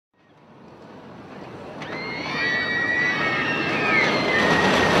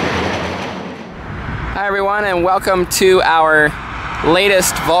Hi everyone, and welcome to our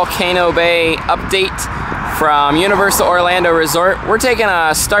latest Volcano Bay update from Universal Orlando Resort. We're taking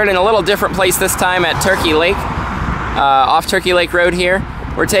a start in a little different place this time at Turkey Lake, off Turkey Lake Road here.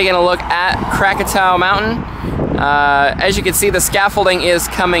 We're taking a look at Krakatoa Mountain. As you can see, the scaffolding is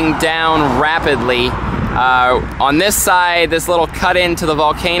coming down rapidly. On this side, this little cut into the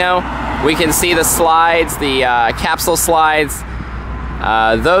volcano, we can see the slides, the capsule slides.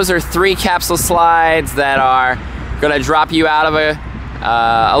 Those are 3 capsule slides that are going to drop you out of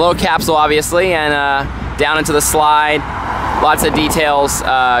a little capsule, obviously, and down into the slide. Lots of details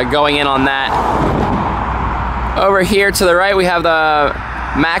going in on that. Over here to the right, we have the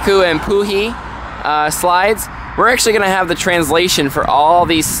Maku and Puhi slides. We're actually going to have the translation for all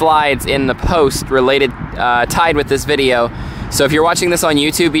these slides in the post related, tied with this video. So if you're watching this on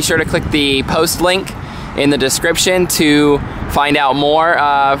YouTube, be sure to click the post link in the description to find out more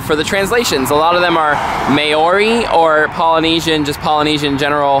for the translations. A lot of them are Maori or Polynesian, just Polynesian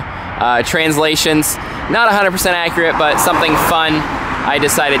general translations. Not 100% accurate, but something fun I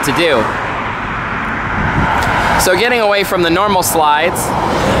decided to do. So getting away from the normal slides,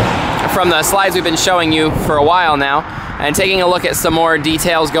 from the slides we've been showing you for a while now, and taking a look at some more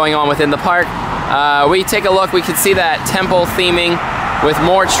details going on within the park, we take a look, we can see that temple theming with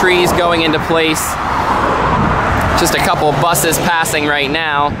more trees going into place. Just a couple buses passing right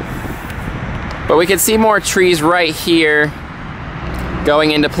now, but we can see more trees right here going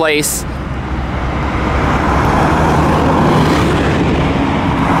into place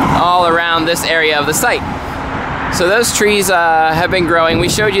all around this area of the site. So those trees have been growing. We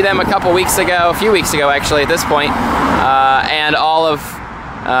showed you them a few weeks ago actually at this point, and all of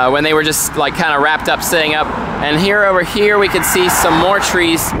when they were just like kind of wrapped up, sitting up. And over here we can see some more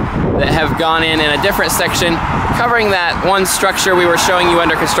trees that have gone in a different section, covering that one structure we were showing you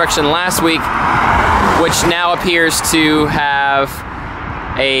under construction last week, which now appears to have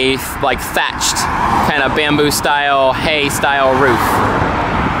a like thatched kind of bamboo style, hay style roof.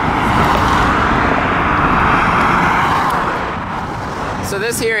 So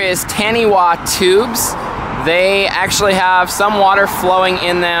this here is Taniwa tubes. They actually have some water flowing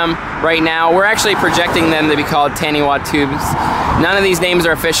in them right now. We're actually projecting them to be called Taniwa tubes. None of these names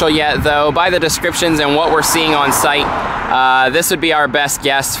are official yet, though. By the descriptions and what we're seeing on site, this would be our best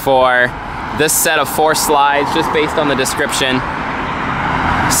guess for this set of 4 slides, just based on the description.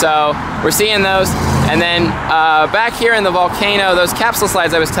 So we're seeing those. And then back here in the volcano, those capsule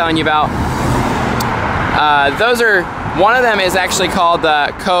slides I was telling you about, one of them is actually called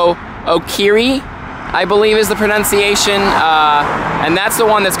the Ko-Okiri, I believe is the pronunciation, and that's the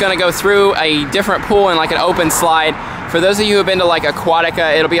one that's going to go through a different pool in like an open slide. For those of you who have been to like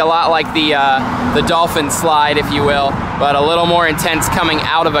Aquatica, it'll be a lot like the dolphin slide, if you will, but a little more intense coming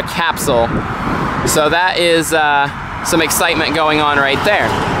out of a capsule. So that is some excitement going on right there.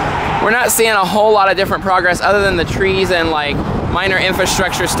 We're not seeing a whole lot of different progress other than the trees and like minor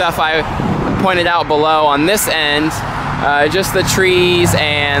infrastructure stuff I pointed out below on this end. Just the trees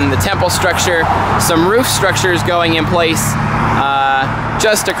and the temple structure, some roof structures going in place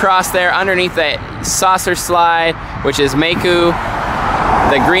just across there underneath the saucer slide, which is Maku.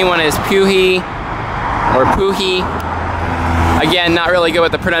 The green one is Puhi, or Puhi. Again, not really good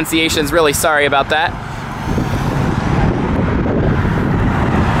with the pronunciations, really sorry about that.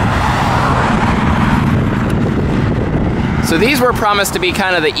 So these were promised to be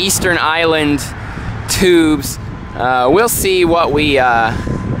kind of the Eastern Island tubes. We'll see what we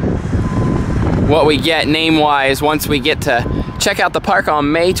get name-wise once we get to check out the park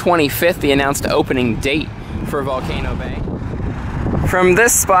on May 25th, the announced opening date for Volcano Bay. From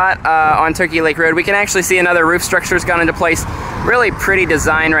this spot on Turkey Lake Road, we can actually see another roof structure's gone into place. Really pretty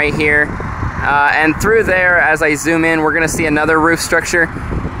design right here. And through there, as I zoom in, we're going to see another roof structure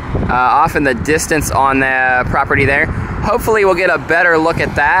off in the distance on the property there. Hopefully we'll get a better look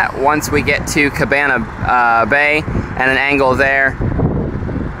at that once we get to Cabana Bay and an angle there.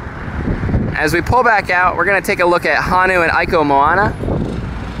 As we pull back out, we're going to take a look at Hanu and Aiko Moana.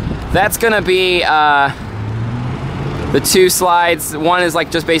 That's going to be the 2 slides. One is like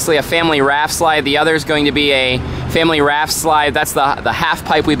just basically a family raft slide. The other is going to be a family raft slide. That's the half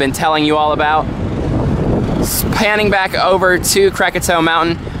pipe we've been telling you all about. Panning back over to Krakatoa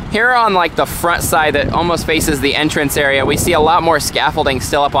Mountain. Here on like the front side that almost faces the entrance area, we see a lot more scaffolding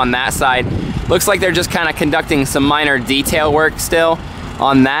still up on that side. Looks like they're just kind of conducting some minor detail work still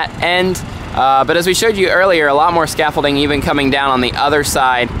on that end. But as we showed you earlier, a lot more scaffolding even coming down on the other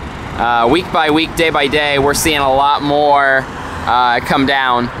side. Week by week, day by day, we're seeing a lot more come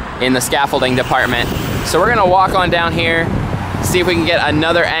down in the scaffolding department. So we're gonna walk on down here see if we can get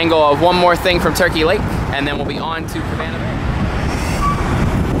another angle of one more thing from Turkey Lake, and then we'll be on to Cabana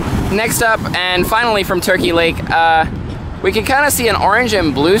Bay. Next up, and finally from Turkey Lake, we can kind of see an orange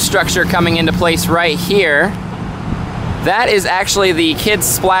and blue structure coming into place right here. That is actually the kids'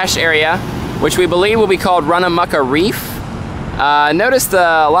 splash area, which we believe will be called Runamukka Reef. Notice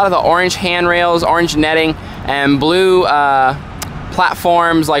a lot of the orange handrails, orange netting, and blue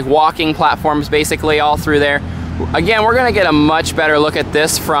platforms, like walking platforms basically all through there. Again, we're gonna get a much better look at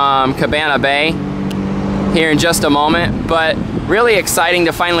this from Cabana Bay here in just a moment, but really exciting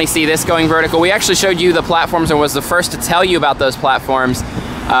to finally see this going vertical. We actually showed you the platforms and was the first to tell you about those platforms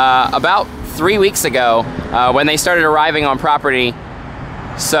about 3 weeks ago when they started arriving on property.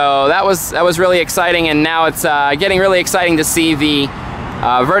 So that was really exciting, and now it's getting really exciting to see the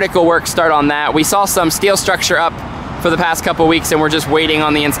vertical work start on that. We saw some steel structure up for the past couple weeks, and we're just waiting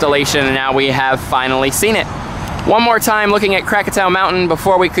on the installation, and now we have finally seen it. One more time looking at Krakatoa Mountain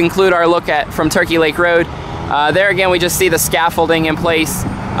before we conclude our look at from Turkey Lake Road. There again, we just see the scaffolding in place.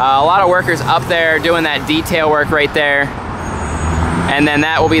 A lot of workers up there doing that detail work right there. And then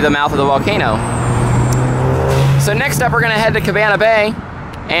that will be the mouth of the volcano. So next up, we're gonna head to Cabana Bay.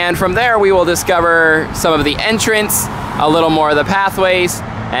 And from there, we will discover some of the entrance, a little more of the pathways,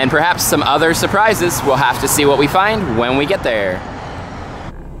 and perhaps some other surprises. We'll have to see what we find when we get there.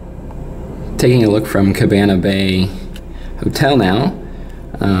 Taking a look from Cabana Bay Hotel now.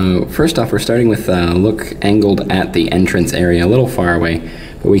 First off, we're starting with a look angled at the entrance area, a little far away,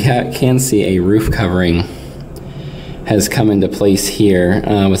 but we can see a roof covering has come into place here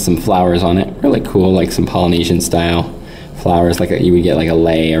with some flowers on it. Really cool, like some Polynesian style flowers, like you would get like a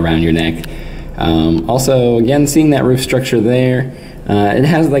lei around your neck. Also, again, seeing that roof structure there. It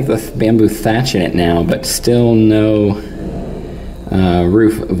has like the bamboo thatch in it now, but still no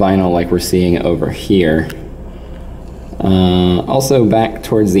roof vinyl like we're seeing over here. Also back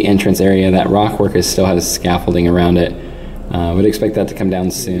towards the entrance area, that rock work still has scaffolding around it. Would expect that to come down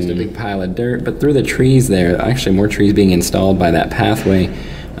soon. Just a big pile of dirt, but through the trees there, actually more trees being installed by that pathway.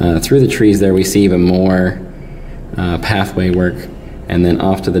 Through the trees there we see even more pathway work, and then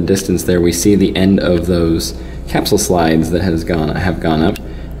off to the distance there we see the end of those capsule slides that have gone up,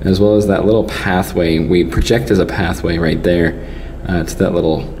 as well as that little pathway we project as a pathway right there to that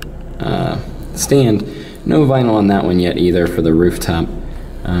little stand. No vinyl on that one yet either for the rooftop.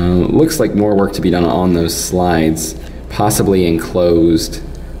 Looks like more work to be done on those slides, possibly enclosed.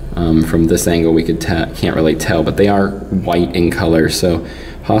 From this angle we can't really tell, but they are white in color, so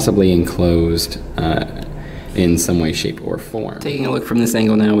possibly enclosed in some way, shape, or form. Taking a look from this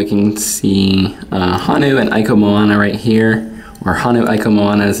angle now, we can see Hanu and Aiko Moana right here, or Hanu Aiko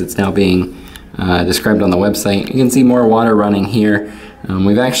Moana as it's now being described on the website. You can see more water running here.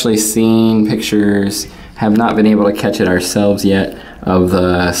 We've actually seen pictures, have not been able to catch it ourselves yet, of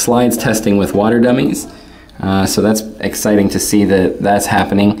the slides testing with water dummies. So that's exciting to see that that's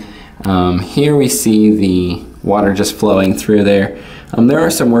happening. Here we see the water just flowing through there. There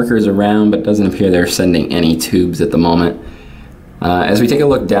are some workers around, but it doesn't appear they're sending any tubes at the moment. As we take a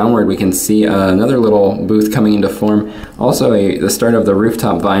look downward, we can see another little booth coming into form. Also the start of the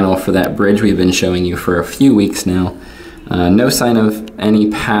rooftop vinyl for that bridge we've been showing you for a few weeks now. No sign of any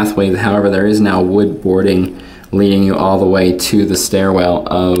pathway, however there is now wood boarding leading you all the way to the stairwell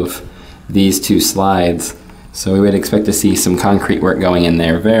of these two slides. So we would expect to see some concrete work going in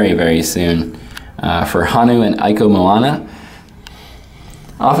there very, very soon. For Hanu and Aiko Moana.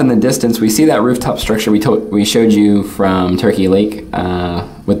 Off in the distance, we see that rooftop structure we showed you from Turkey Lake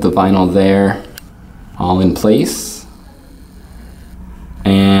with the vinyl there all in place.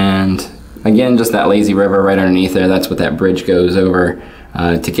 And again, just that lazy river right underneath there. That's what that bridge goes over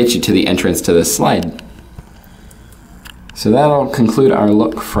to get you to the entrance to this slide. So that'll conclude our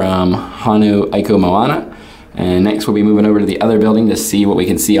look from Hanu Aiko Moana. And next we'll be moving over to the other building to see what we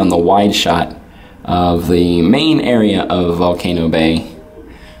can see on the wide shot of the main area of Volcano Bay,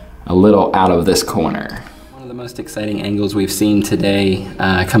 a little out of this corner. One of the most exciting angles we've seen today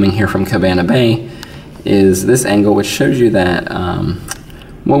coming here from Cabana Bay is this angle, which shows you that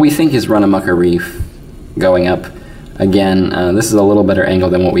what we think is Runamukka Reef going up. Again, this is a little better angle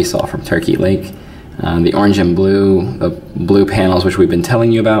than what we saw from Turkey Lake. The orange and blue, the blue panels which we've been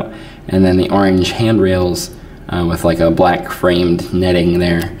telling you about, and then the orange handrails with like a black framed netting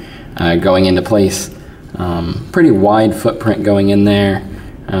there going into place. Pretty wide footprint going in there.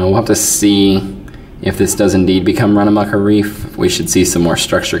 We'll have to see if this does indeed become Runamukka Reef. We should see some more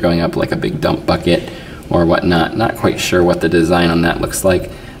structure going up, like a big dump bucket or whatnot. Not quite sure what the design on that looks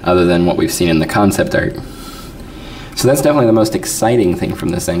like other than what we've seen in the concept art. So that's definitely the most exciting thing from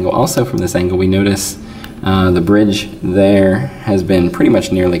this angle. Also from this angle we notice The bridge there has been pretty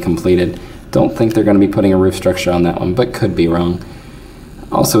much nearly completed. Don't think they're going to be putting a roof structure on that one, but could be wrong.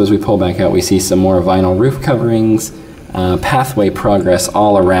 Also, as we pull back out, we see some more vinyl roof coverings, pathway progress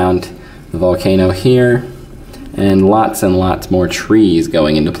all around the volcano here, and lots more trees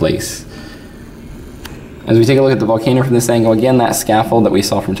going into place. As we take a look at the volcano from this angle, again, that scaffold that we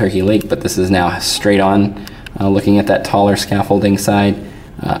saw from Turkey Lake, but this is now straight on, looking at that taller scaffolding side,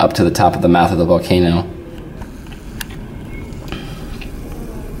 up to the top of the mouth of the volcano.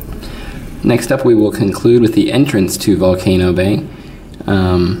 Next up, we will conclude with the entrance to Volcano Bay.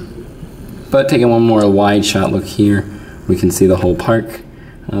 But taking one more wide shot look here, we can see the whole park.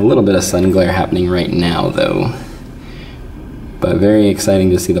 A little bit of sun glare happening right now, though. But very exciting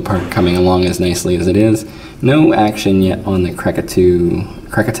to see the park coming along as nicely as it is. No action yet on the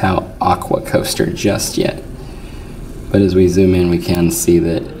Krakatoa Aqua Coaster just yet. But as we zoom in, we can see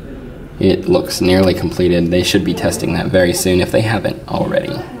that it looks nearly completed. They should be testing that very soon if they haven't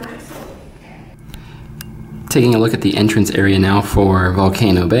already. Taking a look at the entrance area now for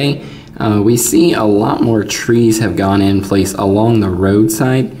Volcano Bay, we see a lot more trees have gone in place along the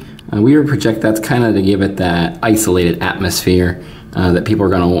roadside. We would project that's kind of to give it that isolated atmosphere that people are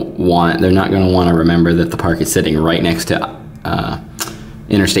going to want. They're not going to want to remember that the park is sitting right next to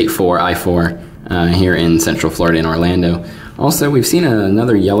Interstate 4, I-4, here in Central Florida in Orlando. Also, we've seen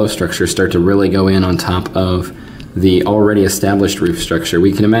another yellow structure start to really go in on top of the already established roof structure.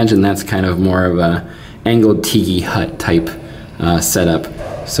 We can imagine that's kind of more of a angled tiki hut type setup.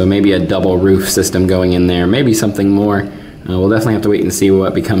 So maybe a double roof system going in there, maybe something more. We'll definitely have to wait and see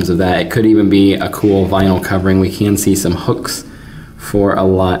what becomes of that. It could even be a cool vinyl covering. We can see some hooks for a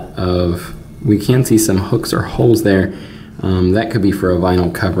lot of, we can see some hooks or holes there. That could be for a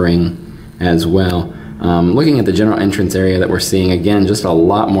vinyl covering as well. Looking at the general entrance area that we're seeing, again, just a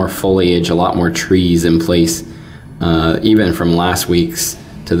lot more foliage, a lot more trees in place, even from last week's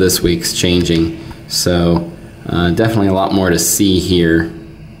to this week's changing. So definitely a lot more to see here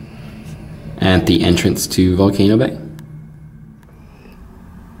at the entrance to Volcano Bay.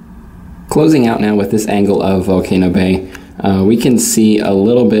 Closing out now with this angle of Volcano Bay, we can see a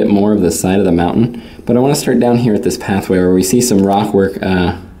little bit more of the side of the mountain, but I want to start down here at this pathway where we see some rock work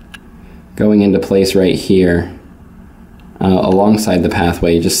going into place right here alongside the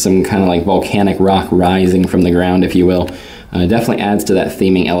pathway, just some kind of like volcanic rock rising from the ground, if you will. Definitely adds to that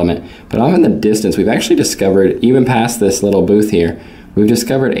theming element. But off in the distance, we've actually discovered, even past this little booth here, we've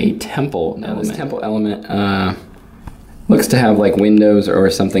discovered a temple element. This temple element looks to have like windows or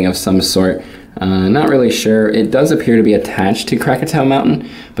something of some sort. Not really sure. It does appear to be attached to Krakatoa Mountain,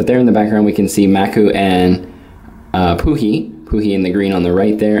 but there in the background we can see Maku and Puhi in the green on the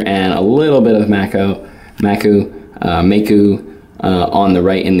right there, and a little bit of Maku on the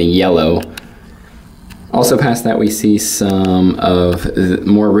right in the yellow. Also past that we see some of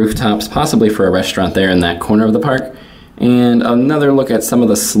more rooftops, possibly for a restaurant there in that corner of the park, and another look at some of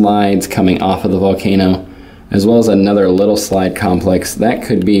the slides coming off of the volcano, as well as another little slide complex. That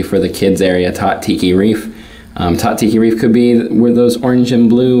could be for the kids area, Tot Tiki Reef. Tot Tiki Reef could be where those orange and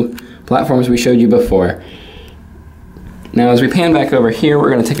blue platforms we showed you before. Now as we pan back over here,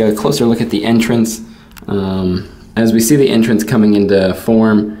 we're going to take a closer look at the entrance. As we see the entrance coming into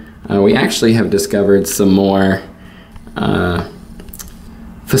form, we actually have discovered some more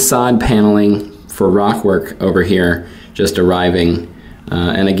facade paneling for rock work over here just arriving.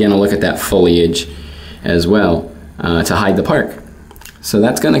 And again, a look at that foliage as well to hide the park. So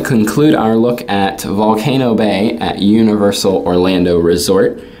that's going to conclude our look at Volcano Bay at Universal Orlando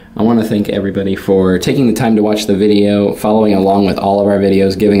Resort. I want to thank everybody for taking the time to watch the video, following along with all of our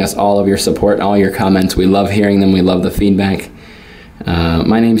videos, giving us all of your support and all your comments. We love hearing them. We love the feedback.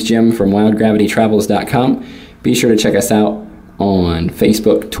 My name's Jim from WildGravityTravels.com. Be sure to check us out on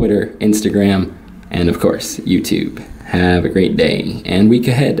Facebook, Twitter, Instagram, and of course, YouTube. Have a great day and week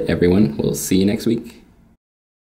ahead, everyone. We'll see you next week.